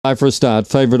For a start,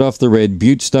 favourite off the red,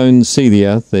 Butestone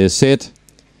Celia. They're set,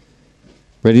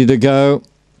 ready to go.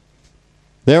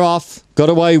 They're off. Got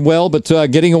away well, but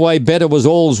getting away better was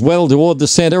All's Well toward the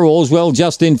centre. All's Well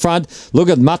just in front. Look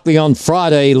at Muttley on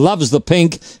Friday. Loves the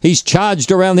pink. He's charged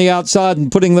around the outside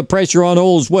and putting the pressure on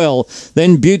All's Well.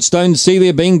 Then Butestone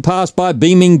Celia being passed by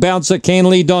Beaming Bouncer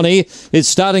Canley Donny. Is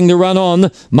starting to run on.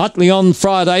 Muttley on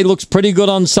Friday looks pretty good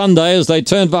on Sunday as they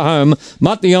turn for home.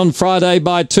 Muttley on Friday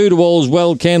by 2 to All's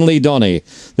Well Canley Donny.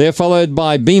 They're followed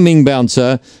by Beaming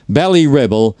Bouncer, Bally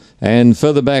Rebel, and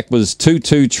further back was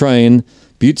 2-2 Train.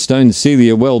 Butestone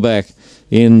Celia well back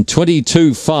in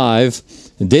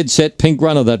 22.5. Dead set pink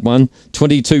runner, that one.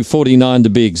 22.49 to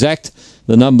be exact.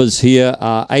 The numbers here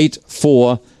are 8,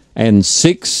 4 and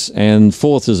 6. And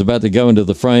fourth is about to go into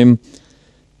the frame.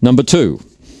 Number 2.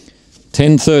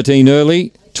 10.13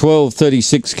 early.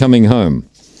 12.36 coming home.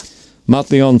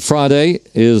 Muttley on Friday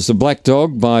is the Black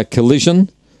Dog by Collision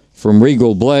from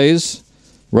Regal Blaze.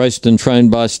 Raced and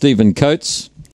trained by Stephen Coates.